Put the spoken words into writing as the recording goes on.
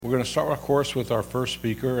We're going to start, of course, with our first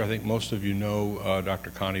speaker. I think most of you know Dr.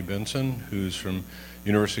 Connie Benson, who's from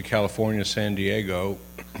University of California, San Diego.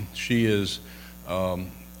 She is a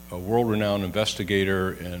world-renowned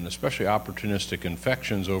investigator in especially opportunistic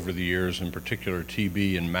infections over the years, in particular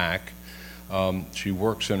TB and MAC. She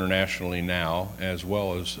works internationally now, as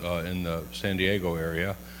well as in the San Diego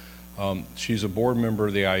area. She's a board member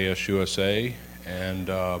of the ISUSA,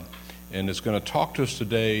 and is going to talk to us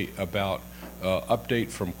today about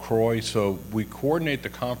update from CROI. So we coordinate the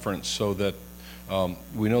conference so that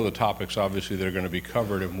we know the topics, obviously, that are going to be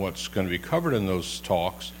covered and what's going to be covered in those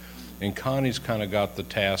talks. And Connie's kind of got the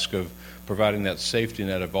task of providing that safety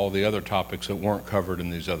net of all the other topics that weren't covered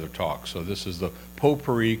in these other talks. So this is the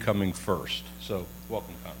potpourri coming first. So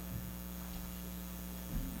welcome,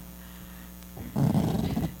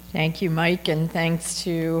 Connie. Thank you, Mike, and thanks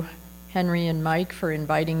to Henry and Mike for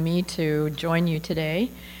inviting me to join you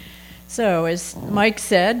today. So, as Mike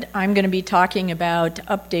said, I'm going to be talking about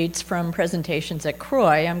updates from presentations at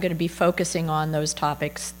CROI. I'm going to be focusing on those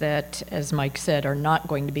topics that, as Mike said, are not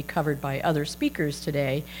going to be covered by other speakers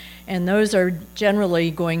today. And those are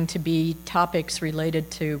generally going to be topics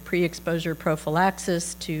related to pre-exposure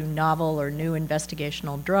prophylaxis, to novel or new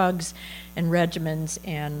investigational drugs, and regimens,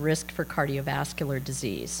 and risk for cardiovascular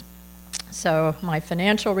disease. So my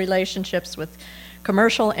financial relationships with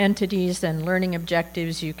commercial entities and learning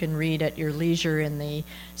objectives you can read at your leisure in the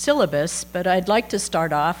syllabus, but I'd like to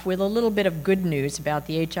start off with a little bit of good news about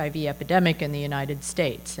the HIV epidemic in the United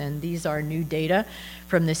States. And these are new data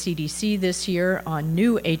from the CDC this year on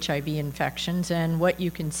new HIV infections, and what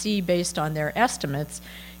you can see based on their estimates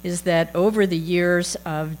is that over the years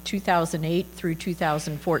of 2008 through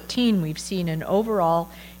 2014, we've seen an overall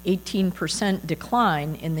 18%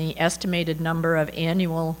 decline in the estimated number of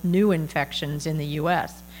annual new infections in the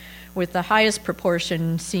U.S., with the highest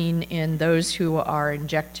proportion seen in those who are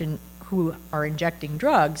injecting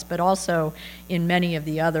drugs, but also in many of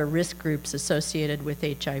the other risk groups associated with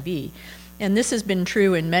HIV. And this has been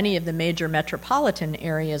true in many of the major metropolitan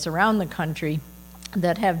areas around the country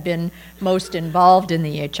that have been most involved in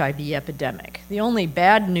the HIV epidemic. The only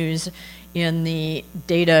bad news in the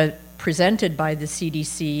data presented by the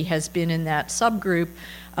CDC has been in that subgroup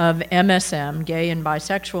of MSM, gay and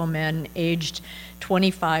bisexual men aged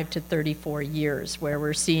 25 to 34 years, where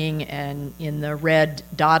we're seeing in the red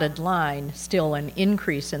dotted line still an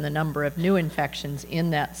increase in the number of new infections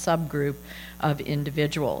in that subgroup of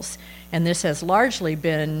individuals. And this has largely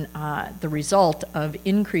been the result of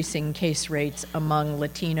increasing case rates among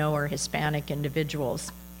Latino or Hispanic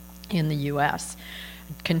individuals in the U.S.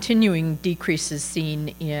 Continuing decreases seen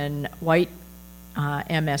in white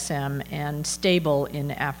MSM and stable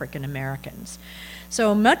in African Americans.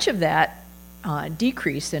 So much of that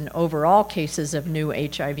decrease in overall cases of new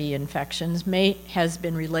HIV infections has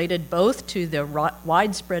been related both to the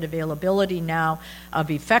widespread availability now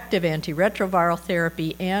of effective antiretroviral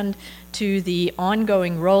therapy and to the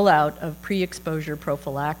ongoing rollout of pre-exposure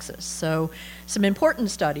prophylaxis. So some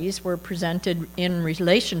important studies were presented in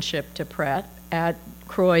relationship to PrEP at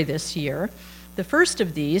CROI this year. The first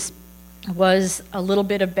of these was a little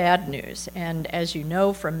bit of bad news. And as you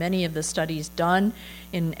know from many of the studies done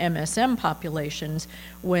in MSM populations,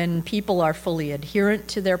 when people are fully adherent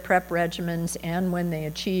to their PrEP regimens and when they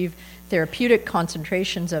achieve therapeutic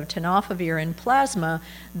concentrations of tenofovir in plasma,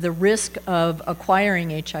 the risk of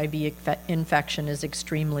acquiring HIV infection is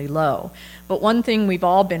extremely low. But one thing we've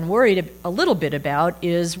all been worried a little bit about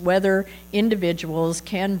is whether individuals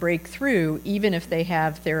can break through even if they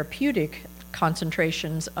have therapeutic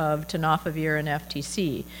concentrations of tenofovir and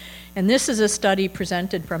FTC. And this is a study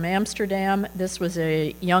presented from Amsterdam. This was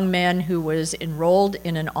a young man who was enrolled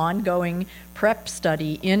in an ongoing PrEP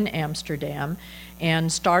study in Amsterdam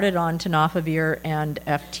and started on tenofovir and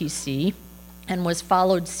FTC and was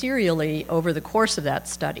followed serially over the course of that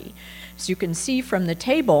study. As you can see from the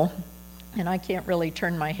table, and I can't really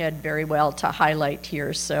turn my head very well to highlight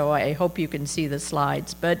here, so I hope you can see the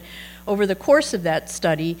slides. But over the course of that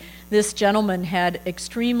study, this gentleman had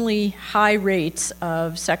extremely high rates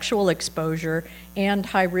of sexual exposure and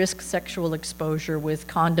high-risk sexual exposure with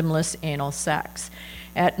condomless anal sex.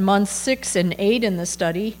 At months 6 and 8 in the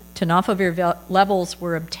study, tenofovir levels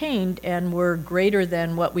were obtained and were greater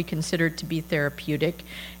than what we considered to be therapeutic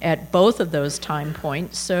at both of those time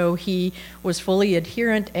points. So he was fully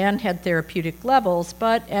adherent and had therapeutic levels,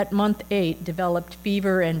 but at month 8 developed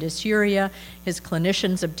fever and dysuria. His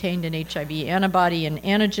clinicians obtained an HIV antibody and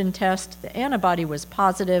antigen test. The antibody was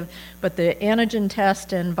positive, but the antigen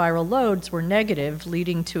test and viral loads were negative,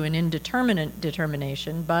 leading to an indeterminate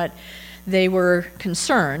determination. But they were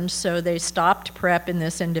concerned, so they stopped PrEP in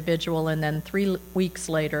this individual, and then 3 weeks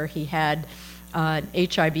later he had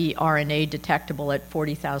HIV RNA detectable at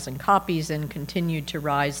 40,000 copies and continued to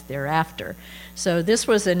rise thereafter. So this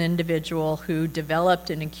was an individual who developed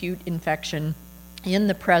an acute infection in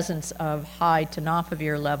the presence of high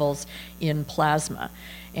tenofovir levels in plasma.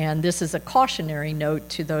 And this is a cautionary note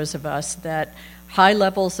to those of us that high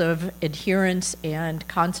levels of adherence and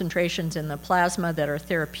concentrations in the plasma that are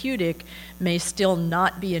therapeutic may still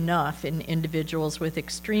not be enough in individuals with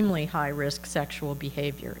extremely high-risk sexual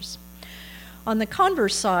behaviors. On the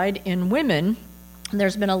converse side, in women,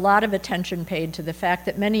 there's been a lot of attention paid to the fact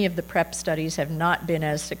that many of the PrEP studies have not been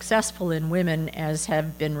as successful in women as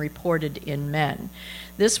have been reported in men.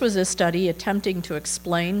 This was a study attempting to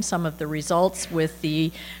explain some of the results with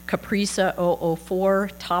the Caprisa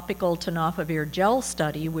 004 topical tenofovir gel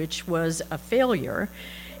study, which was a failure.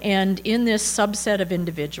 And in this subset of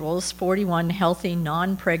individuals, 41 healthy,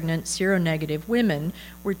 non-pregnant, seronegative women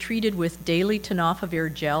were treated with daily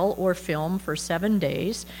tenofovir gel or film for 7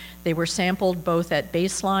 days. They were sampled both at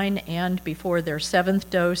baseline and before their 7th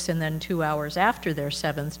dose, and then 2 hours after their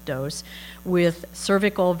 7th dose, with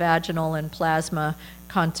cervical, vaginal, and plasma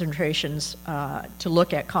concentrations to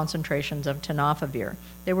look at concentrations of tenofovir.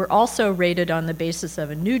 They were also rated on the basis of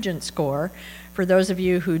a Nugent score. For those of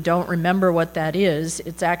you who don't remember what that is,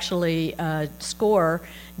 it's actually a score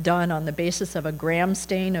done on the basis of a gram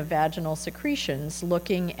stain of vaginal secretions,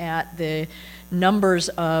 looking at the numbers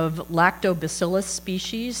of lactobacillus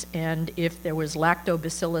species, and if there was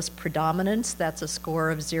lactobacillus predominance, that's a score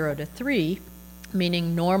of 0 to 3,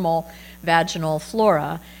 meaning normal vaginal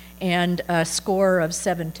flora. And a score of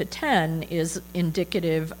 7 to 10 is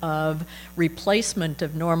indicative of replacement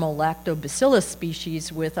of normal lactobacillus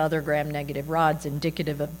species with other gram-negative rods,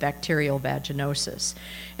 indicative of bacterial vaginosis.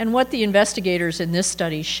 And what the investigators in this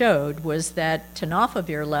study showed was that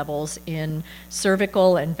tenofovir levels in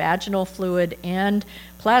cervical and vaginal fluid and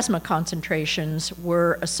plasma concentrations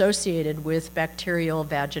were associated with bacterial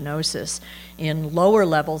vaginosis in lower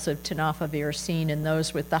levels of tenofovir seen in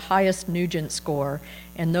those with the highest Nugent score,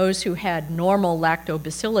 and those who had normal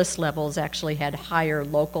lactobacillus levels actually had higher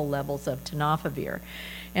local levels of tenofovir.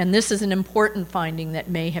 And this is an important finding that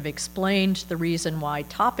may have explained the reason why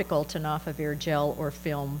topical tenofovir gel or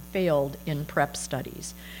film failed in PrEP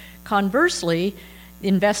studies. Conversely,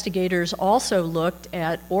 investigators also looked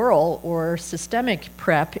at oral or systemic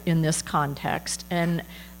PrEP in this context, and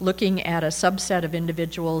looking at a subset of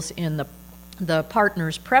individuals in the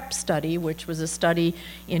Partners PrEP study, which was a study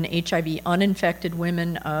in HIV uninfected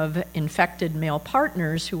women of infected male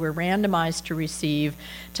partners who were randomized to receive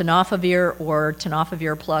tenofovir or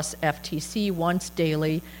tenofovir plus FTC once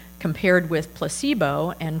daily, compared with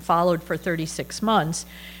placebo, and followed for 36 months.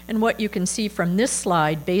 And what you can see from this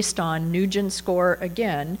slide, based on Nugent score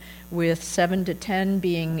again, with 7 to 10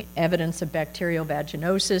 being evidence of bacterial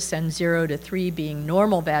vaginosis and 0 to 3 being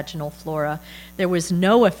normal vaginal flora, there was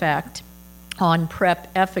no effect on PrEP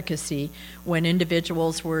efficacy when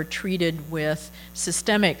individuals were treated with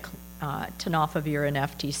systemic tenofovir and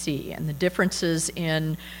FTC. And the differences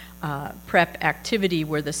in PrEP activity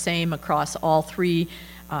were the same across all three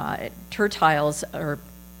tertiles, or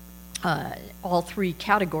all three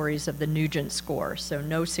categories of the Nugent score, so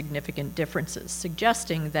no significant differences,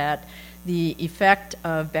 suggesting that the effect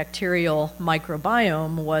of bacterial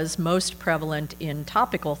microbiome was most prevalent in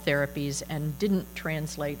topical therapies and didn't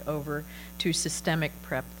translate over to systemic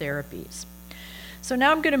PrEP therapies. So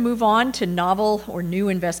now I'm going to move on to novel or new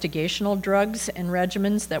investigational drugs and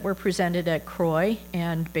regimens that were presented at CROI,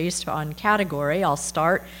 and based on category, I'll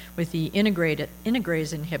start with the integrase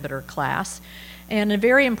inhibitor class. And a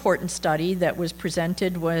very important study that was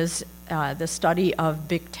presented was the study of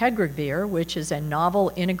bictegravir, which is a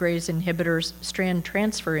novel integrase inhibitor, strand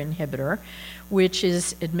transfer inhibitor, which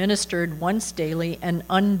is administered once daily and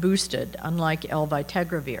unboosted, unlike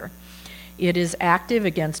elvitegravir. It is active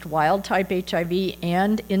against wild-type HIV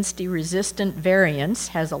and INSTI-resistant variants,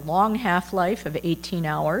 has a long half-life of 18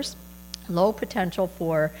 hours, low potential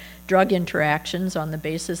for drug interactions on the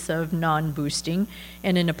basis of non-boosting,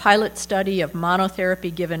 and in a pilot study of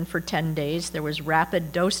monotherapy given for 10 days, there was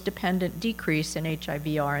rapid dose-dependent decrease in HIV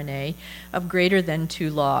RNA of greater than 2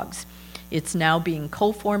 logs. It's now being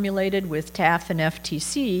co-formulated with TAF and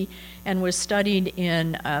FTC and was studied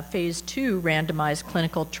in a phase 2 randomized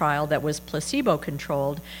clinical trial that was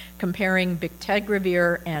placebo-controlled, comparing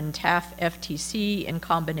bictegravir and TAF FTC in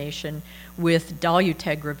combination with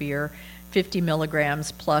dolutegravir, 50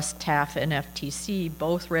 milligrams plus TAF and FTC,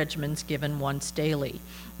 both regimens given once daily.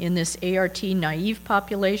 In this ART naive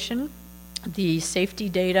population, The safety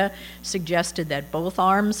data suggested that both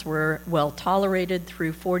arms were well tolerated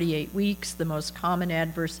through 48 weeks. The most common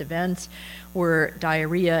adverse events were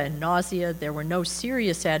diarrhea and nausea. There were no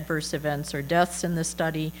serious adverse events or deaths in the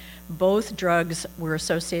study. Both drugs were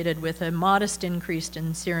associated with a modest increase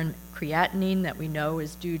in serum creatinine that we know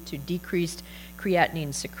is due to decreased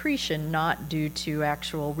creatinine secretion, not due to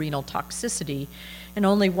actual renal toxicity. And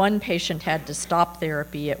only one patient had to stop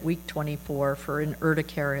therapy at week 24 for an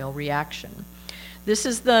urticarial reaction. This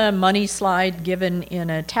is the money slide given in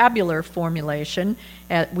a tabular formulation.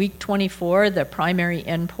 At week 24, the primary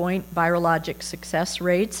endpoint, virologic success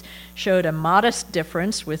rates, showed a modest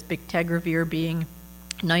difference, with bictegravir being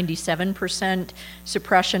 97%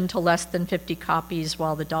 suppression to less than 50 copies,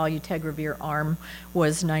 while the dolutegravir arm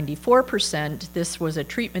was 94%. This was a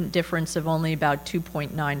treatment difference of only about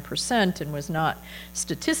 2.9% and was not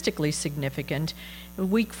statistically significant.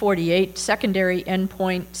 Week 48, secondary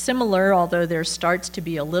endpoint, similar, although there starts to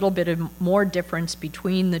be a little bit of more difference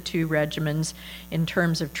between the two regimens in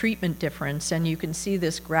terms of treatment difference, and you can see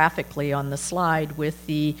this graphically on the slide with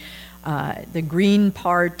the green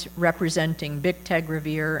part representing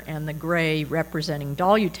bictegravir and the gray representing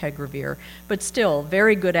dolutegravir, but still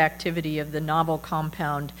very good activity of the novel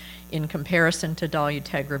compound in comparison to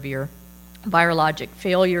dolutegravir. Virologic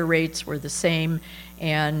failure rates were the same,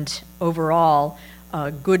 and overall, a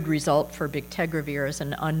good result for bictegravir as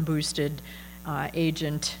an unboosted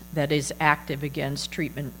agent that is active against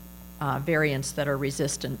treatment variants that are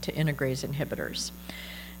resistant to integrase inhibitors.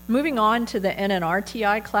 Moving on to the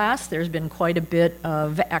NNRTI class, there's been quite a bit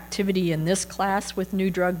of activity in this class with new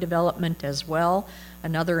drug development as well.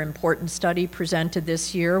 Another important study presented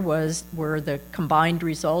this year were the combined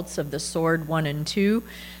results of the SWORD 1 and 2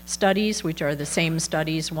 studies, which are the same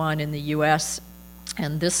studies, one in the US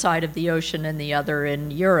and this side of the ocean and the other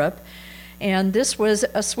in Europe. And this was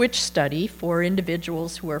a switch study for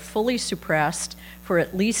individuals who are fully suppressed for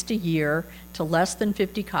at least a year to less than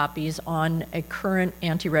 50 copies on a current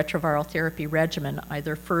antiretroviral therapy regimen,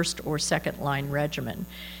 either first or second line regimen.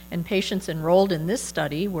 And patients enrolled in this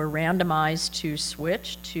study were randomized to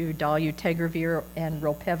switch to dolutegravir and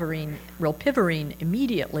rilpivirine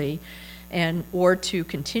immediately, or to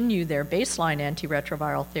continue their baseline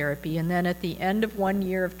antiretroviral therapy. And then at the end of 1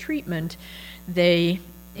 year of treatment,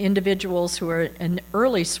 individuals who were an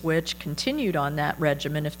early switch continued on that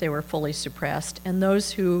regimen if they were fully suppressed, and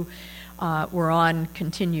those who were on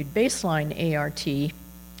continued baseline ART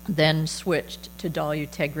then switched to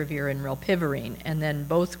dolutegravir and rilpivirine, and then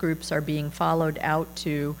both groups are being followed out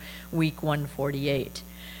to week 148.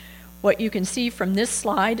 What you can see from this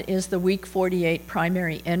slide is the week 48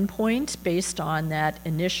 primary endpoint based on that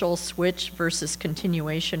initial switch versus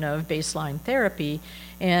continuation of baseline therapy,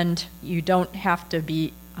 and you don't have to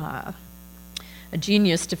be a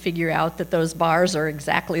genius to figure out that those bars are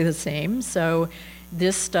exactly the same. So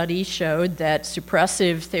this study showed that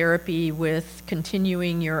suppressive therapy with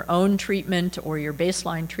continuing your own treatment or your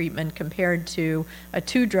baseline treatment compared to a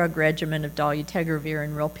 2-drug regimen of dolutegravir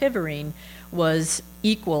and rilpivirine was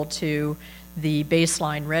equal to the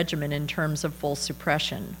baseline regimen in terms of full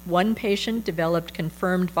suppression. One patient developed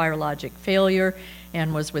confirmed virologic failure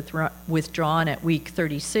and was withdrawn at week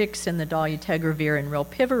 36 in the dolutegravir and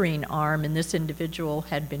rilpivirine arm, and this individual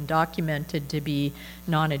had been documented to be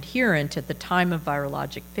non-adherent at the time of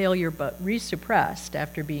virologic failure but resuppressed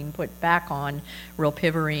after being put back on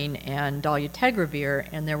rilpivirine and dolutegravir,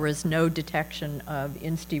 and there was no detection of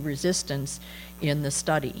INSTI resistance in the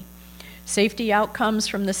study. Safety outcomes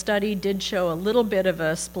from the study did show a little bit of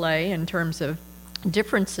a splay in terms of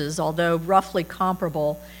differences, although roughly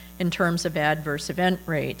comparable in terms of adverse event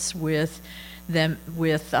rates, with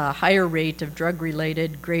a higher rate of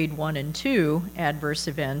drug-related grade 1 and 2 adverse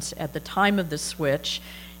events at the time of the switch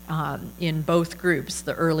in both groups,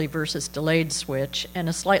 the early versus delayed switch, and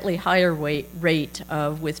a slightly higher rate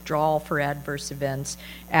of withdrawal for adverse events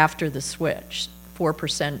after the switch.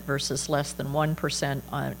 4% versus less than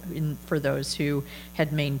 1% for those who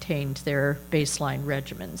had maintained their baseline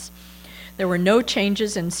regimens. There were no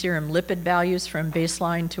changes in serum lipid values from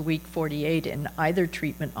baseline to week 48 in either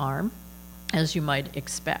treatment arm, as you might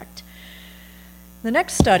expect. The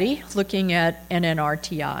next study, looking at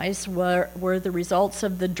NNRTIs, were the results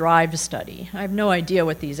of the DRIVE study. I have no idea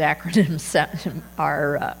what these acronyms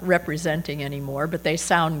are representing anymore, but they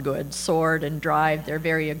sound good. SWORD and DRIVE, they're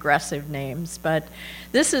very aggressive names. But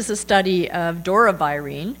this is a study of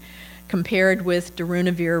doravirine compared with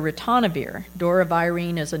darunavir-ritonavir.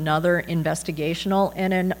 Doravirine is another investigational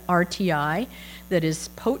NNRTI that is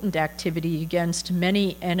potent activity against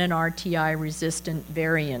many NNRTI-resistant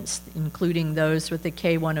variants, including those with the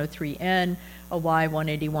K103N, a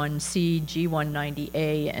Y181C,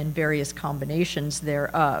 G190A, and various combinations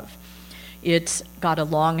thereof. It's got a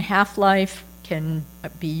long half-life, can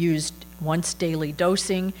be used once daily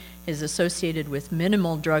dosing, is associated with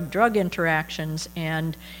minimal drug-drug interactions,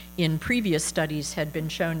 and in previous studies had been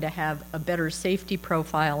shown to have a better safety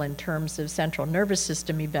profile in terms of central nervous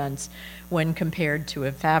system events when compared to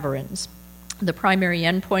efavirenz. The primary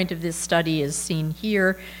endpoint of this study, as seen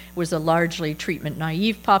here, was a largely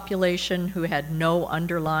treatment-naive population who had no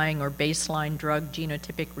underlying or baseline drug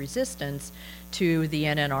genotypic resistance to the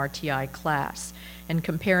NNRTI class. And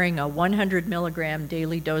comparing a 100 milligram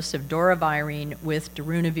daily dose of doravirine with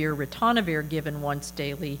darunavir/ritonavir given once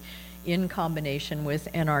daily in combination with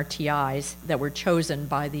NRTIs that were chosen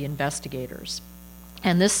by the investigators.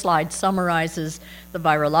 And this slide summarizes the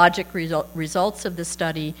virologic results of the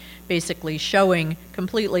study, basically showing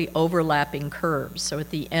completely overlapping curves. So at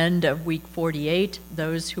the end of week 48,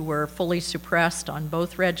 those who were fully suppressed on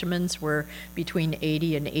both regimens were between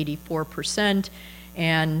 80 and 84%,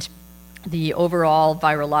 and the overall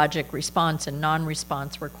virologic response and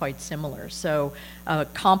non-response were quite similar. So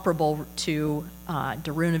comparable to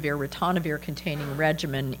darunavir/ritonavir containing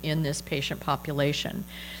regimen in this patient population.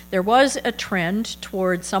 There was a trend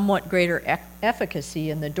toward somewhat greater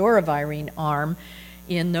efficacy in the doravirine arm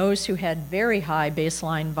in those who had very high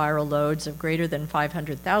baseline viral loads of greater than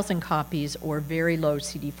 500,000 copies or very low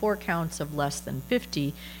CD4 counts of less than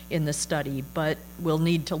 50 in the study, but we'll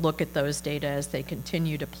need to look at those data as they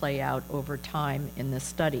continue to play out over time in the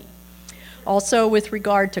study. Also, with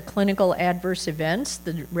regard to clinical adverse events,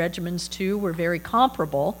 the regimens too were very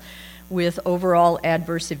comparable, with overall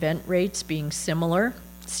adverse event rates being similar,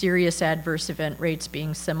 serious adverse event rates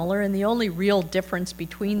being similar, and the only real difference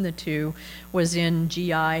between the two was in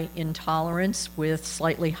GI intolerance, with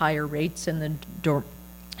slightly higher rates in the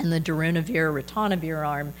darunavir/ritonavir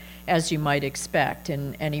arm, as you might expect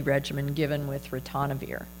in any regimen given with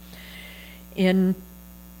ritonavir. In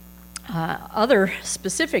other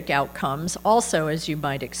specific outcomes, also as you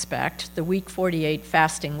might expect, the week 48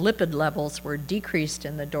 fasting lipid levels were decreased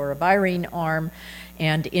in the doravirine arm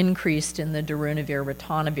and increased in the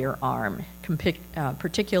darunavir/ritonavir arm,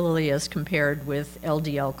 particularly as compared with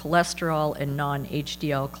LDL cholesterol and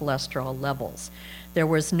non-HDL cholesterol levels. There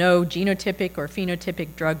was no genotypic or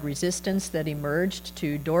phenotypic drug resistance that emerged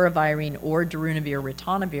to doravirine or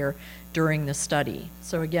darunavir/ritonavir during the study.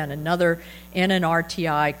 So again, another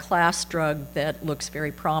NNRTI class drug that looks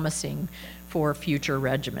very promising for future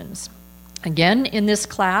regimens. Again, in this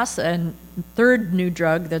class, a third new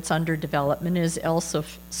drug that's under development is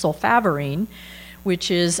L-sulfavirine,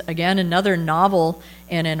 which is, again, another novel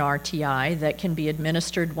NNRTI that can be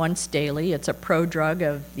administered once daily. It's a prodrug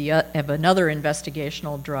of another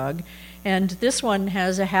investigational drug, and this one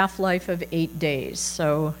has a half-life of 8 days.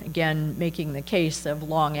 So, again, making the case of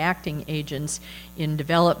long-acting agents in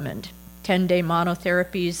development. 10-day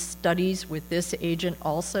monotherapy studies with this agent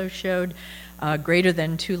also showed greater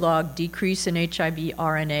than 2 log decrease in HIV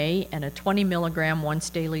RNA, and a 20 milligram once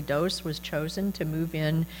daily dose was chosen to move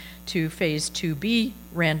in to phase 2B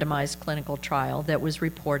randomized clinical trial that was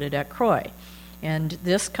reported at CROI. And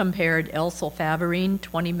this compared L-sulfavirine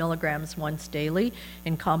 20 milligrams once daily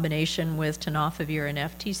in combination with tenofovir and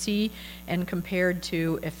FTC, and compared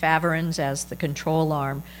to efavirenz as the control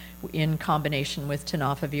arm in combination with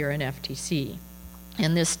tenofovir and FTC.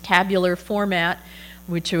 And this tabular format,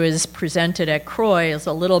 which was presented at CROI, is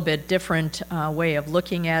a little bit different way of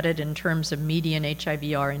looking at it in terms of median HIV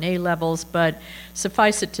RNA levels, but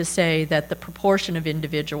suffice it to say that the proportion of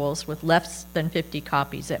individuals with less than 50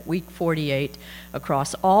 copies at week 48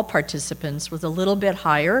 across all participants was a little bit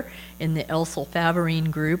higher in the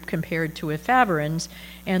L-sulfavirine group compared to efavirenz,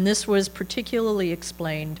 and this was particularly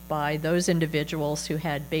explained by those individuals who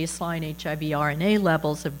had baseline HIV RNA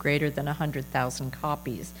levels of greater than 100,000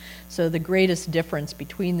 copies. So the greatest difference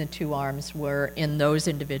between the two arms were in those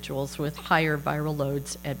individuals with higher viral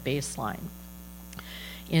loads at baseline.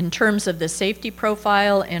 In terms of the safety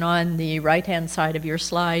profile, and on the right-hand side of your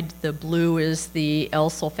slide, the blue is the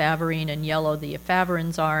L-sulfavirine and yellow the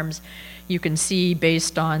efavirenz arms. You can see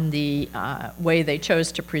based on the way they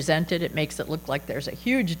chose to present it, it makes it look like there's a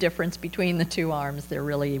huge difference between the two arms. There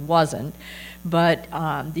wasn't. But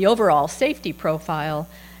the overall safety profile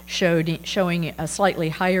showing a slightly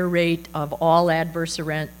higher rate of all adverse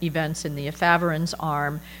events in the efavirenz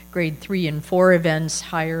arm, grade 3 and 4 events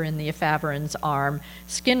higher in the efavirenz arm,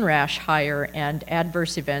 skin rash higher, and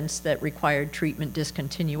adverse events that required treatment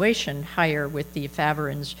discontinuation higher with the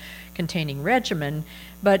efavirenz containing regimen,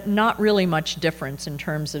 but not really much difference in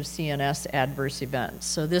terms of CNS adverse events.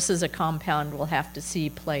 So this is a compound we'll have to see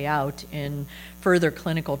play out in further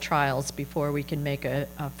clinical trials before we can make a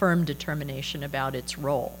firm determination about its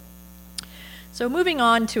role. So moving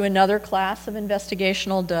on to another class of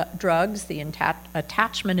investigational drugs, the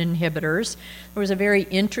attachment inhibitors. There was a very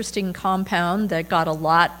interesting compound that got a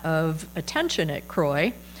lot of attention at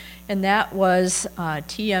CROI, and that was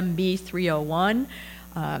TMB-301.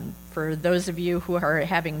 For those of you who are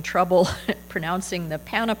having trouble pronouncing the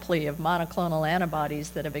panoply of monoclonal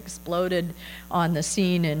antibodies that have exploded on the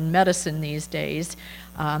scene in medicine these days,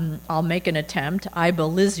 I'll make an attempt.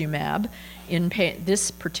 Ibolizumab.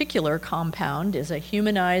 This particular compound is a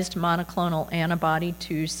humanized monoclonal antibody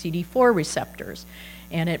to CD4 receptors,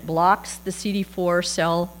 and it blocks the CD4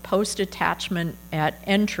 cell post-attachment at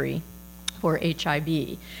entry for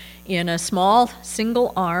HIV. In a small,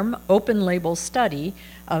 single-arm, open-label study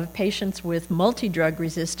of patients with multi-drug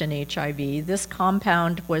resistant HIV, this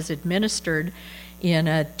compound was administered in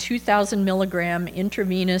a 2,000 milligram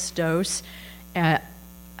intravenous dose at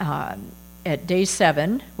day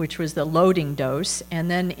 7, which was the loading dose, and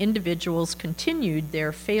then individuals continued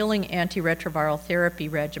their failing antiretroviral therapy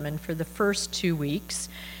regimen for the first 2 weeks.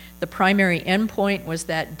 The primary endpoint was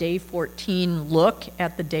that day 14 look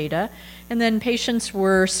at the data, and then patients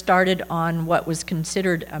were started on what was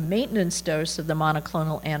considered a maintenance dose of the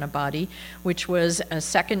monoclonal antibody, which was a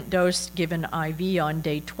second dose given IV on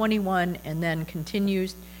day 21, and then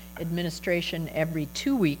continues administration every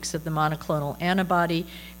 2 weeks of the monoclonal antibody,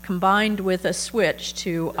 combined with a switch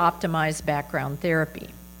to optimize background therapy.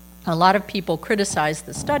 A lot of people criticized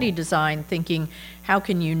the study design, thinking, how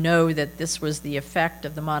can you know that this was the effect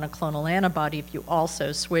of the monoclonal antibody if you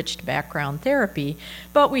also switched background therapy?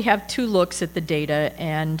 But we have 2 looks at the data,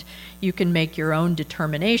 and you can make your own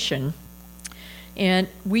determination. In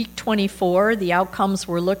week 24, the outcomes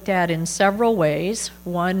were looked at in several ways.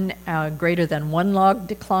 One, greater than 1 log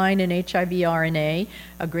decline in HIV RNA,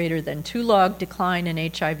 a greater than 2 log decline in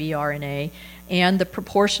HIV RNA, and the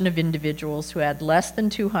proportion of individuals who had less than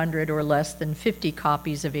 200 or less than 50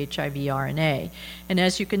 copies of HIV RNA. And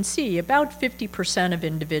as you can see, about 50% of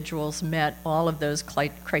individuals met all of those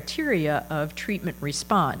criteria of treatment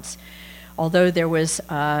response, although there was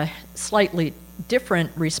a slightly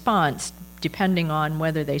different response depending on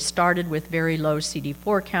whether they started with very low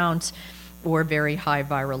CD4 counts or very high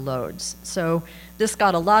viral loads. So this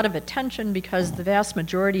got a lot of attention because the vast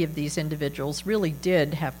majority of these individuals really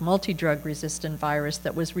did have multi-drug resistant virus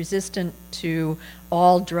that was resistant to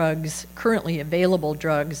all drugs, currently available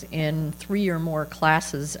drugs in 3 or more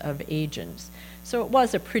classes of agents. So it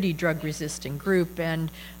was a pretty drug-resistant group, and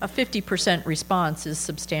a 50% response is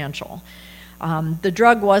substantial. The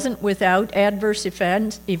drug wasn't without adverse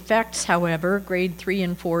effects, however. Grade 3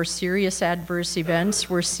 and 4 serious adverse events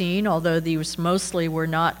were seen, although these mostly were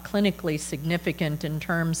not clinically significant in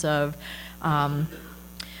terms of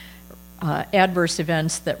adverse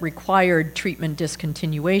events that required treatment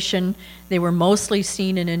discontinuation. They were mostly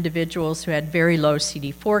seen in individuals who had very low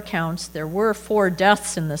CD4 counts. There were 4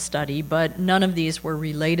 deaths in the study, but none of these were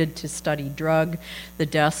related to study drug. The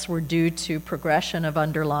deaths were due to progression of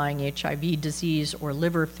underlying HIV disease or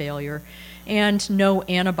liver failure, and no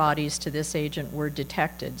antibodies to this agent were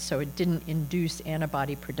detected, so it didn't induce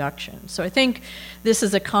antibody production. So I think this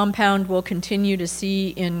is a compound we'll continue to see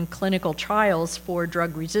in clinical trials for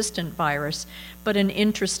drug-resistant virus, but an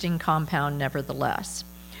interesting compound nevertheless.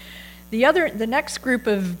 The next group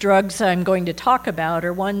of drugs I'm going to talk about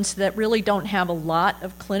are ones that really don't have a lot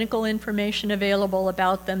of clinical information available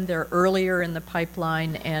about them. They're earlier in the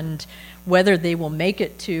pipeline, and whether they will make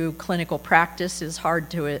it to clinical practice is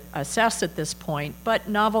hard to assess at this point, but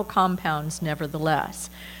novel compounds nevertheless.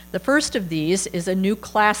 The first of these is a new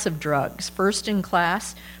class of drugs, first in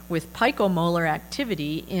class with picomolar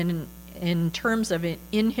activity in terms of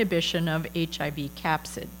inhibition of HIV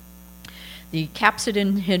capsid. The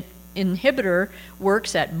capsid inhibitor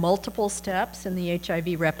works at multiple steps in the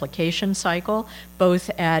HIV replication cycle, both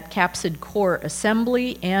at capsid core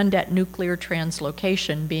assembly and at nuclear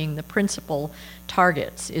translocation being the principal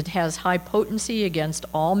targets. It has high potency against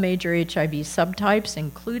all major HIV subtypes,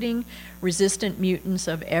 including resistant mutants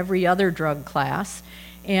of every other drug class,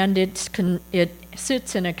 and it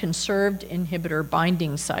sits in a conserved inhibitor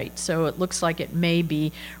binding site, so it looks like it may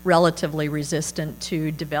be relatively resistant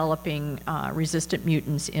to developing resistant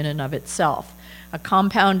mutants in and of itself. A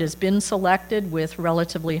compound has been selected with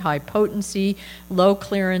relatively high potency, low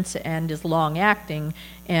clearance, and is long-acting,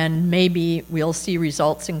 and maybe we'll see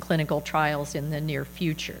results in clinical trials in the near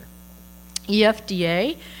future.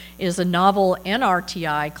 EFDA is a novel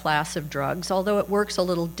NRTI class of drugs, although it works a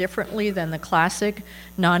little differently than the classic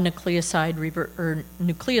non-nucleoside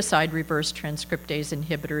nucleoside reverse transcriptase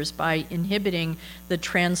inhibitors by inhibiting the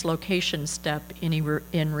translocation step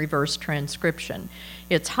in reverse transcription.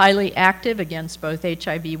 It's highly active against both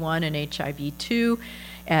HIV-1 and HIV-2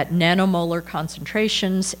 at nanomolar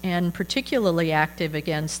concentrations, and particularly active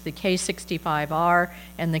against the K65R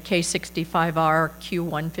and the K65R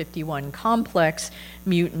Q151 complex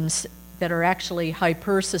mutants that are actually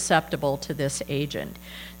hypersusceptible to this agent.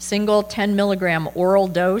 Single 10 milligram oral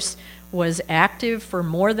dose was active for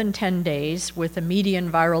more than 10 days with a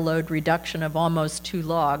median viral load reduction of almost 2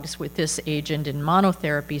 logs with this agent in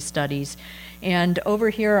monotherapy studies. And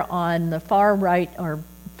over here on the far right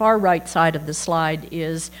side of the slide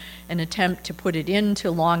is an attempt to put it into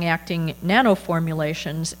long-acting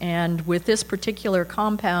nanoformulations, and with this particular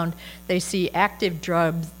compound, they see active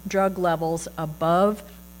drug levels above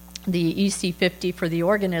the EC50 for the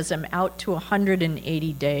organism out to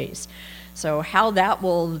 180 days. So how that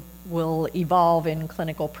will evolve in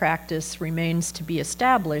clinical practice remains to be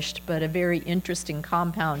established, but a very interesting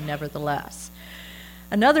compound nevertheless.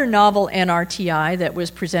 Another novel NRTI that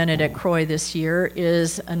was presented at CROI this year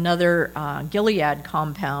is another Gilead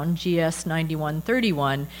compound,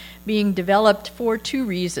 GS9131, being developed for 2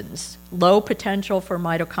 reasons: low potential for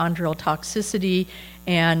mitochondrial toxicity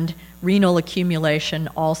and renal accumulation,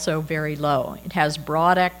 also very low. It has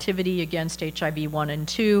broad activity against HIV-1 and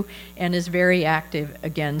 2 and is very active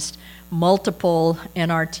against multiple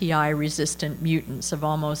NRTI-resistant mutants of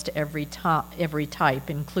almost every type,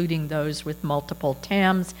 including those with multiple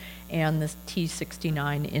TAMs and the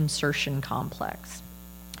T69 insertion complex.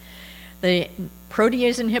 The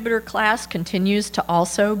protease inhibitor class continues to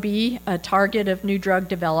also be a target of new drug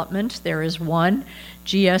development. There is one,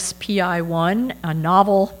 GSPI1, a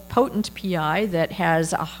novel potent PI that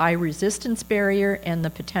has a high resistance barrier and the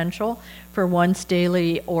potential for once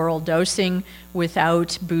daily oral dosing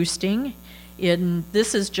without boosting.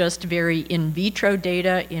 This is just very in vitro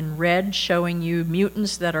data in red showing you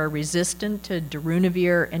mutants that are resistant to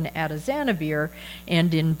darunavir and atazanavir,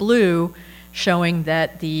 and in blue showing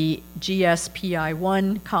that the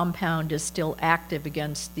GSPI1 compound is still active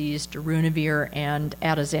against these darunavir and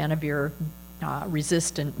atazanavir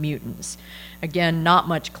resistant mutants. Again, not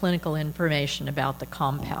much clinical information about the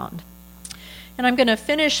compound. And I'm going to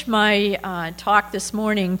finish my talk this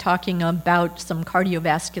morning talking about some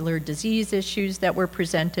cardiovascular disease issues that were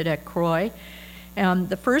presented at CROI.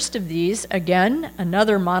 The first of these, again,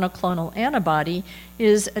 another monoclonal antibody,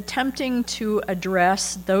 is attempting to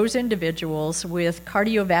address those individuals with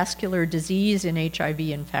cardiovascular disease in HIV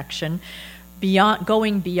infection,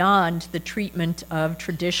 going beyond the treatment of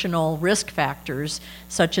traditional risk factors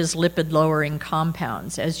such as lipid-lowering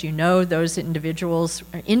compounds. As you know, those individuals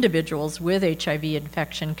with HIV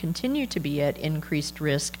infection continue to be at increased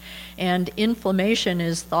risk, and inflammation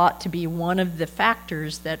is thought to be one of the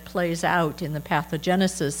factors that plays out in the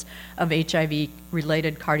pathogenesis of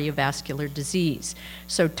HIV-related cardiovascular disease.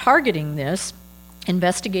 So targeting this,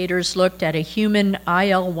 investigators looked at a human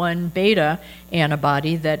IL-1 beta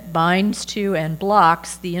antibody that binds to and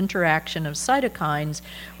blocks the interaction of cytokines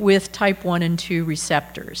with type 1 and 2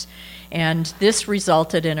 receptors. And this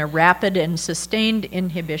resulted in a rapid and sustained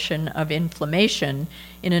inhibition of inflammation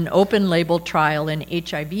in an open-label trial in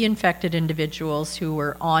HIV-infected individuals who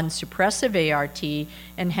were on suppressive ART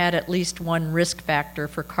and had at least one risk factor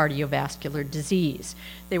for cardiovascular disease.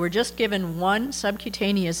 They were just given one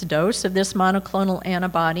subcutaneous dose of this monoclonal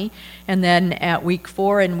antibody, and then at week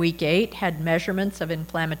 4 and week 8 had measurements of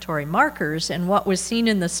inflammatory markers, and what was seen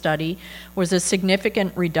in the study was a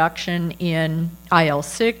significant reduction in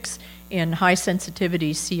IL-6, in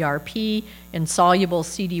high-sensitivity CRP, in soluble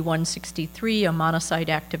CD163, a monocyte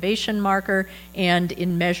activation marker, and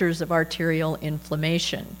in measures of arterial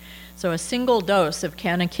inflammation. So a single dose of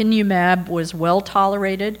canakinumab was well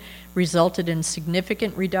tolerated, resulted in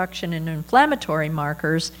significant reduction in inflammatory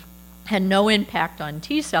markers, had no impact on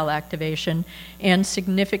T-cell activation, and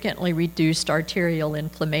significantly reduced arterial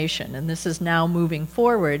inflammation. And this is now moving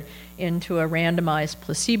forward into a randomized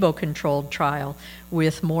placebo-controlled trial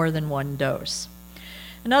with more than one dose.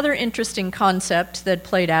 Another interesting concept that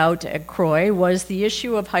played out at CROI was the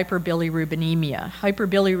issue of hyperbilirubinemia.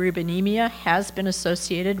 Hyperbilirubinemia has been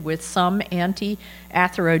associated with some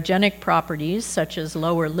anti-atherogenic properties, such as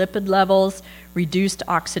lower lipid levels, reduced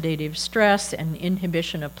oxidative stress, and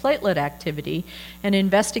inhibition of platelet activity. And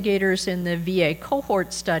investigators in the VA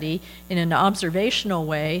cohort study, in an observational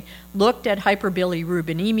way, looked at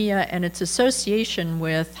hyperbilirubinemia and its association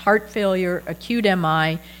with heart failure, acute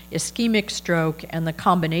MI, ischemic stroke, and the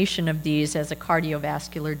combination of these as a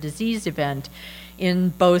cardiovascular disease event in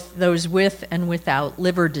both those with and without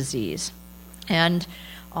liver disease. And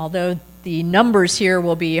although the numbers here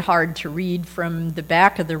will be hard to read from the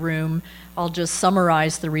back of the room, I'll just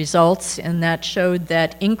summarize the results, and that showed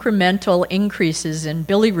that incremental increases in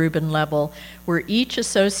bilirubin level were each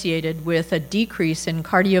associated with a decrease in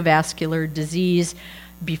cardiovascular disease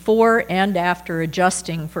before and after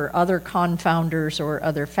adjusting for other confounders or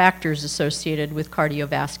other factors associated with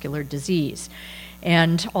cardiovascular disease.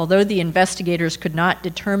 And although the investigators could not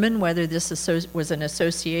determine whether this was an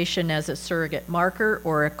association as a surrogate marker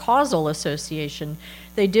or a causal association,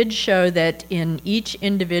 they did show that in each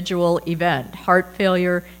individual event, heart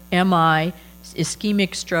failure, MI,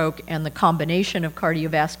 ischemic stroke, and the combination of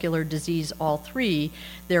cardiovascular disease, all three,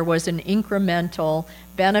 there was an incremental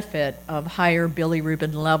benefit of higher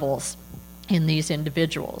bilirubin levels in these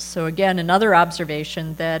individuals. So again, another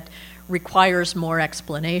observation that requires more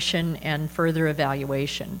explanation and further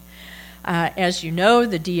evaluation. As you know,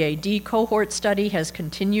 the DAD cohort study has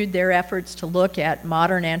continued their efforts to look at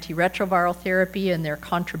modern antiretroviral therapy and their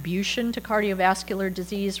contribution to cardiovascular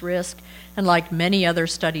disease risk. And like many other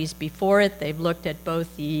studies before it, they've looked at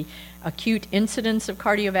both the acute incidence of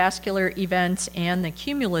cardiovascular events and the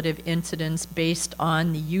cumulative incidence based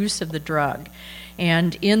on the use of the drug.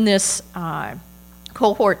 And in this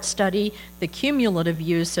cohort study, the cumulative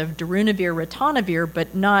use of darunavir-ritonavir,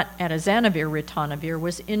 but not atazanavir-ritonavir,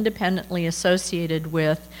 was independently associated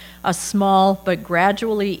with a small but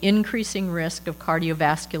gradually increasing risk of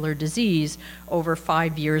cardiovascular disease over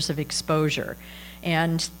 5 years of exposure.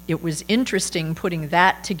 And it was interesting putting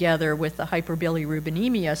that together with the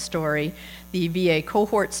hyperbilirubinemia story. The VA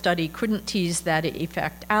cohort study couldn't tease that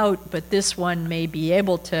effect out, but this one may be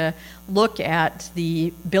able to look at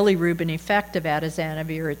the bilirubin effect of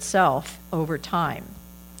atazanavir itself over time.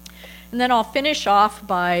 And then I'll finish off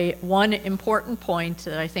by one important point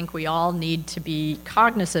that I think we all need to be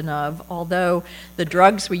cognizant of. Although the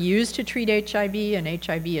drugs we use to treat HIV and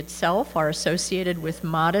HIV itself are associated with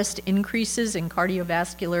modest increases in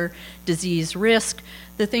cardiovascular disease risk,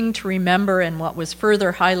 the thing to remember, and what was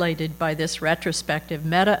further highlighted by this retrospective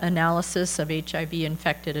meta-analysis of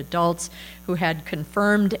HIV-infected adults who had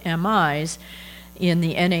confirmed MIs in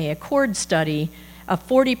the NA Accord study, a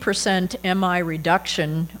 40% MI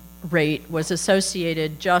reduction rate was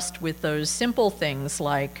associated just with those simple things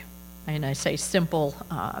like, and I say simple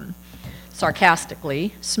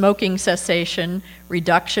sarcastically, smoking cessation,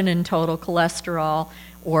 reduction in total cholesterol,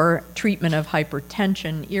 or treatment of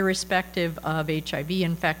hypertension, irrespective of HIV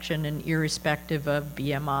infection and irrespective of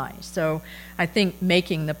BMI. So I think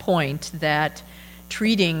making the point that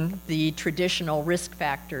treating the traditional risk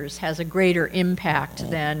factors has a greater impact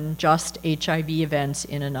than just HIV events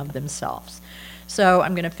in and of themselves. So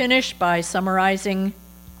I'm going to finish by summarizing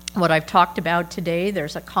what I've talked about today.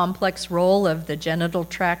 There's a complex role of the genital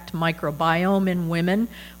tract microbiome in women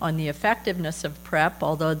on the effectiveness of PrEP,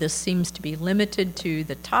 although this seems to be limited to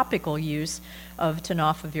the topical use of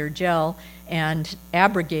tenofovir gel and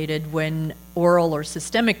abrogated when oral or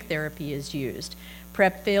systemic therapy is used.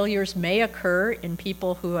 PrEP failures may occur in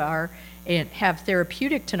people who have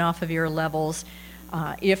therapeutic tenofovir levels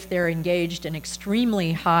if they're engaged in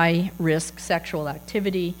extremely high-risk sexual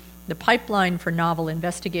activity. The pipeline for novel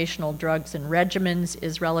investigational drugs and regimens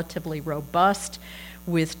is relatively robust,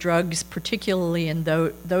 with drugs, particularly in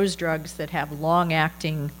those drugs that have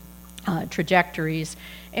long-acting trajectories.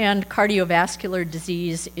 And cardiovascular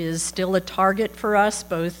disease is still a target for us,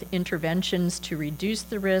 both interventions to reduce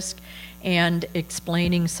the risk and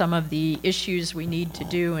explaining some of the issues we need to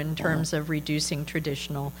do in terms of reducing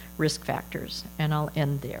traditional risk factors. And I'll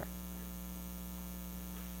end there.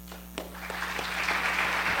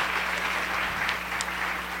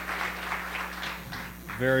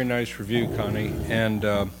 Very nice review, Connie.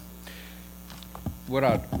 And what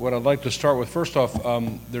I'd like to start with, first off,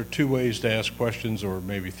 there are two ways to ask questions, or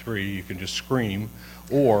maybe three. You can just scream,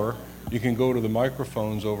 or you can go to the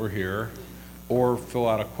microphones over here, or fill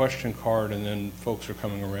out a question card, and then folks are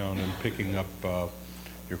coming around and picking up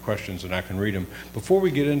your questions, and I can read them. Before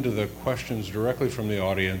we get into the questions directly from the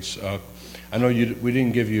audience, I know we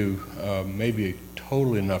didn't give you maybe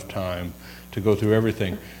totally enough time to go through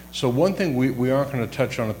everything. So one thing we aren't going to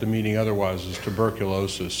touch on at the meeting otherwise is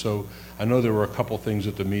tuberculosis. So I know there were a couple things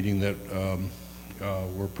at the meeting that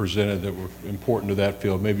were presented that were important to that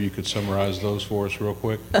field. Maybe you could summarize those for us real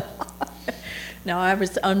quick. No, I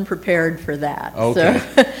was unprepared for that. Okay.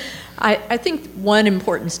 I think one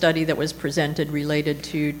important study that was presented related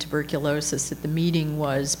to tuberculosis at the meeting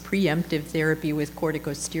was preemptive therapy with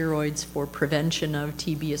corticosteroids for prevention of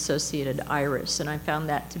TB-associated iris, and I found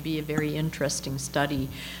that to be a very interesting study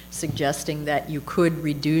suggesting that you could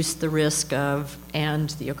reduce the risk of and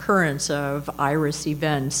the occurrence of iris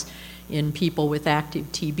events in people with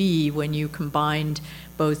active TB when you combined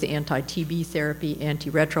both anti-TB therapy,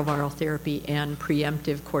 antiretroviral therapy, and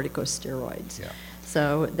preemptive corticosteroids. Yeah.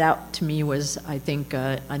 So that, to me, was, I think,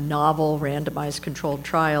 a novel randomized controlled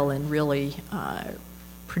trial and really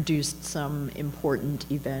produced some important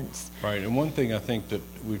events. Right, and one thing I think that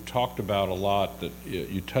we've talked about a lot that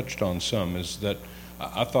you touched on some is that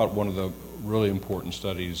I thought one of the really important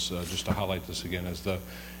studies, just to highlight this again, is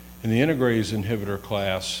in the integrase inhibitor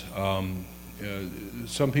class,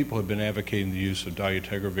 some people have been advocating the use of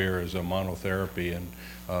dolutegravir as a monotherapy, and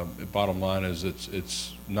bottom line is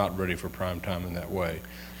it's not ready for prime time in that way.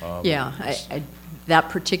 That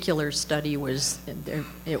particular study was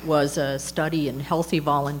a study in healthy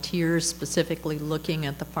volunteers, specifically looking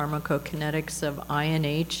at the pharmacokinetics of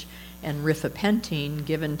INH and rifapentine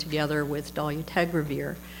given together with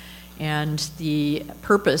dolutegravir. And the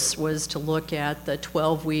purpose was to look at the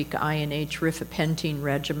 12-week INH rifapentine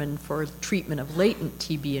regimen for treatment of latent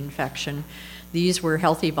TB infection. These were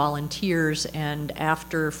healthy volunteers, and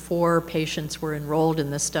after 4 patients were enrolled in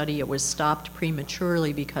the study, it was stopped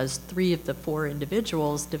prematurely because 3 of the 4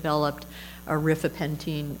 individuals developed a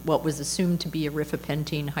rifapentine, what was assumed to be a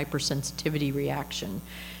rifapentine hypersensitivity reaction.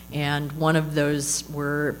 And one of those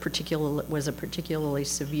was a particularly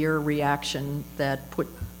severe reaction that put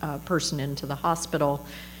a person into the hospital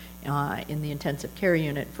in the intensive care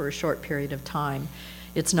unit for a short period of time.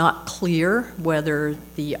 It's not clear whether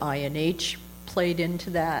the INH played into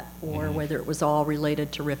that or whether it was all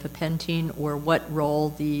related to rifapentine or what role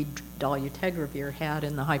the dolutegravir had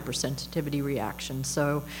in the hypersensitivity reaction.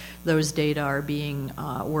 So those data are being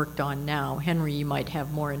worked on now. Henry, you might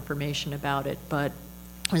have more information about it, but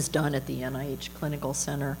it was done at the NIH Clinical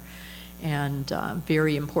Center, and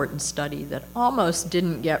very important study that almost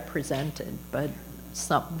didn't get presented, but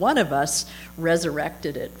one of us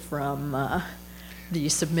resurrected it from the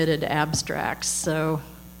submitted abstracts. So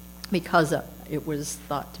because it was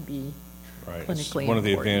thought to be right. Clinically it's one of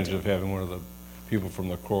the important. advantages of having one of the people from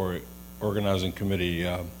the CROI organizing committee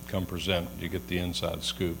come present. You get the inside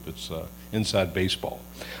scoop. It's inside baseball.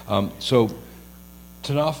 So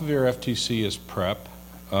tenofovir FTC is PrEP.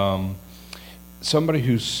 Somebody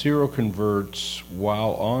who seroconverts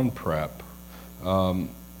while on PrEP,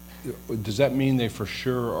 does that mean they for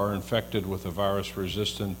sure are infected with a virus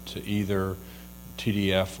resistant to either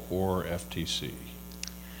TDF or FTC?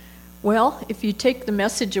 Well, if you take the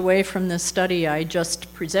message away from the study I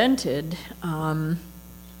just presented, a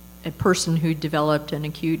person who developed an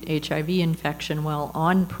acute HIV infection while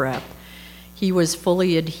on PrEP, he was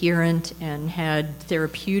fully adherent and had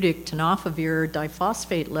therapeutic tenofovir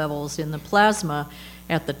diphosphate levels in the plasma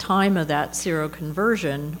at the time of that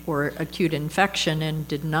seroconversion or acute infection and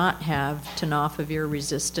did not have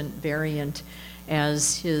tenofovir-resistant variant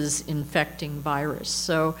as his infecting virus.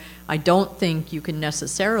 So I don't think you can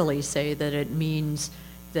necessarily say that it means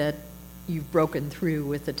that you've broken through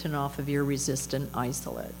with the tenofovir-resistant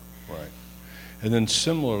isolate. Right. And then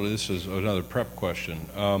similarly, this is another PrEP question.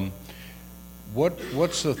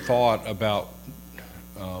 What's the thought about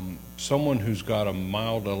someone who's got a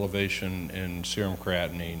mild elevation in serum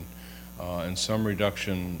creatinine and some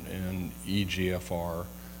reduction in EGFR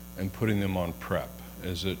and putting them on PrEP?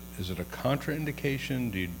 Is it a contraindication?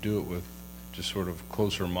 Do you do it with just sort of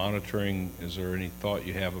closer monitoring? Is there any thought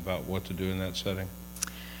you have about what to do in that setting?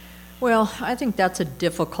 Well, I think that's a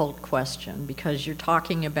difficult question because you're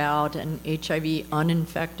talking about an HIV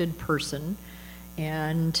uninfected person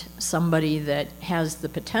and somebody that has the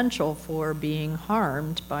potential for being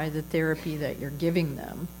harmed by the therapy that you're giving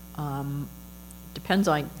them. Depends,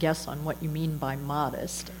 I guess, on what you mean by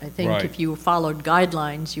modest. I think Right. if you followed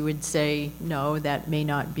guidelines, you would say, no, that may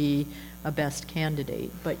not be a best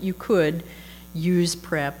candidate. But you could use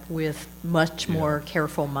PrEP with much more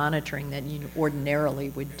careful monitoring than you ordinarily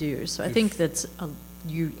would do. So I think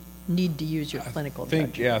you need to use your clinical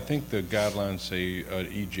judgment. Yeah, I think the guidelines say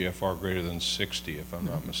EGFR greater than 60, if I'm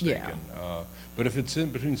not mistaken. But if it's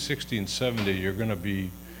in between 60 and 70, you're going to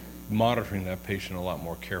be monitoring that patient a lot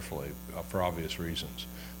more carefully for obvious reasons.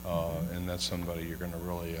 And that's somebody you're going to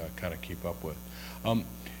really kind of keep up with.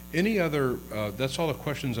 Any other, that's all the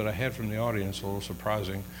questions that I had from the audience, a little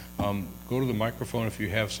surprising. Go to the microphone if you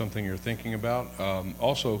have something you're thinking about.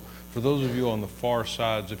 Also, for those of you on the far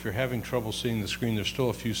sides, if you're having trouble seeing the screen, there's still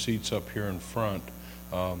a few seats up here in front,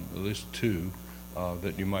 at least 2.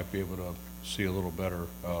 that you might be able to see a little better.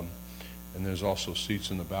 And there's also seats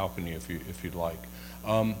in the balcony if you'd like.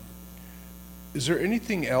 Is there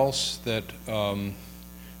anything else that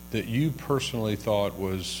that you personally thought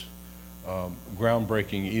was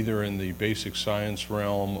groundbreaking, either in the basic science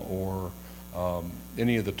realm or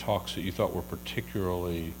any of the talks that you thought were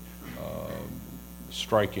particularly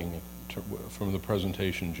striking from the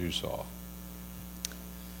presentations you saw?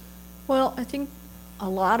 Well, I think a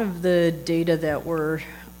lot of the data that were,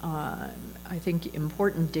 I think,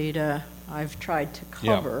 important data I've tried to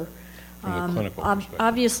cover. From the clinical perspective.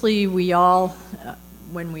 Obviously, we all,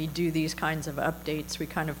 when we do these kinds of updates, we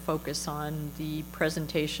kind of focus on the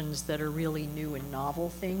presentations that are really new and novel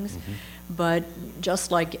things. Mm-hmm. But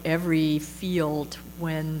just like every field,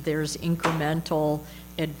 when there's incremental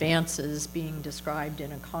advances being described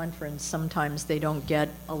in a conference, sometimes they don't get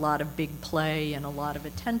a lot of big play and a lot of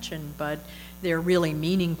attention, but they're really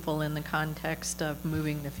meaningful in the context of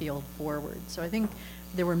moving the field forward. So I think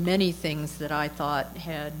there were many things that I thought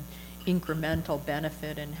had incremental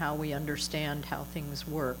benefit in how we understand how things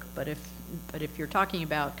work. But if you're talking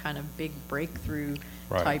about kind of big breakthrough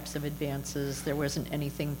types of advances, there wasn't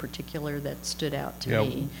anything particular that stood out to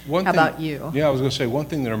me. How about you? Yeah, I was going to say one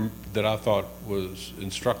thing that I thought was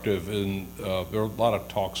instructive, and there are a lot of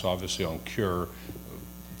talks obviously on cure.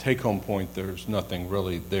 Take-home point, there's nothing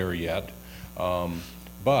really there yet.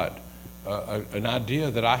 But an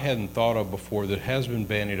idea that I hadn't thought of before that has been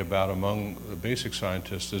bandied about among the basic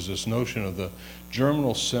scientists is this notion of the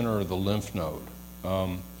germinal center of the lymph node.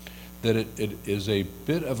 That it is a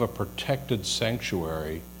bit of a protected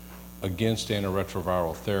sanctuary against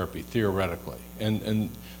antiretroviral therapy, theoretically. And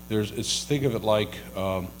think of it like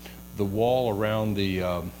the wall around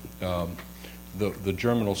the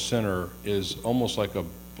germinal center is almost like a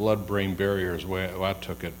blood-brain barrier is the way I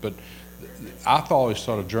took it. But I always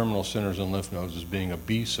thought of germinal centers and lymph nodes as being a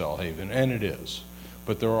B cell haven, and it is.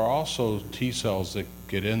 But there are also T cells that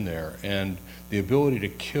get in there, and the ability to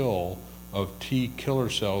kill of T killer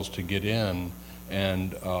cells to get in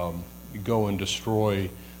and go and destroy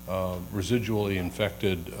residually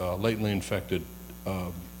infected, latently infected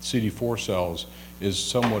CD4 cells is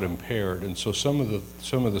somewhat impaired. And so some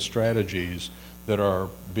of the strategies that are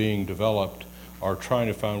being developed are trying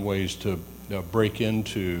to find ways to break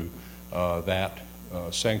into that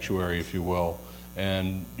sanctuary, if you will,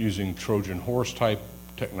 and using Trojan horse type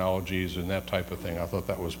technologies and that type of thing. I thought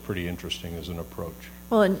that was pretty interesting as an approach.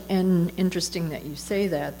 Well, and interesting that you say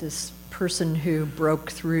that. This person who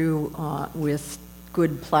broke through with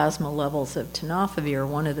good plasma levels of tenofovir,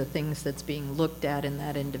 one of the things that's being looked at in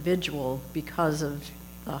that individual because of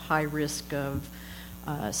the high risk of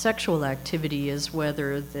sexual activity is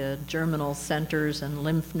whether the germinal centers and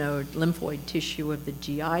lymphoid tissue of the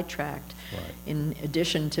GI tract, in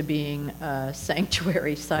addition to being a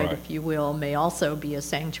sanctuary site, if you will, may also be a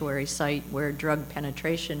sanctuary site where drug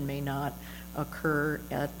penetration may not occur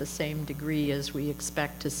at the same degree as we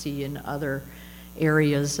expect to see in other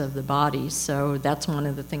areas of the body. So that's one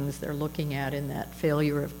of the things they're looking at in that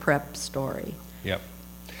failure of PrEP story. Yep.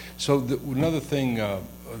 So another thing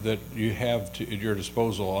that you have at your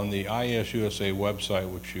disposal on the ISUSA website,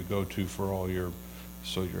 which you go to for all your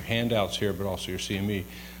handouts here, but also your CME,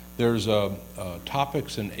 there's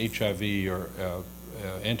topics in HIV or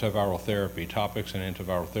antiviral therapy, topics in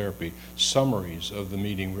antiviral therapy, summaries of the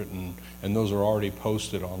meeting written, and those are already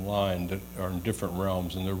posted online that are in different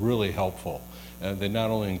realms, and they're really helpful. They not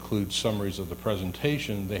only include summaries of the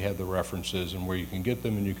presentation, they have the references and where you can get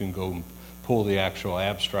them, and you can go and pull the actual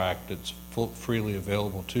abstract that's freely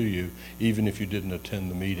available to you, even if you didn't attend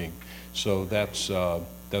the meeting. So that's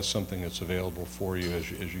something that's available for you as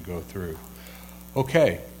you go through.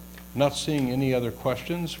 Okay. Not seeing any other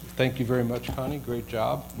questions. Thank you very much, Connie. Great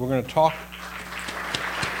job. We're going to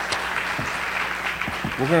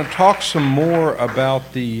talk some more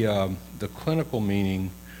about the clinical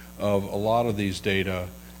meaning of a lot of these data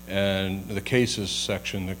and the cases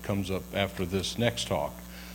section that comes up after this next talk.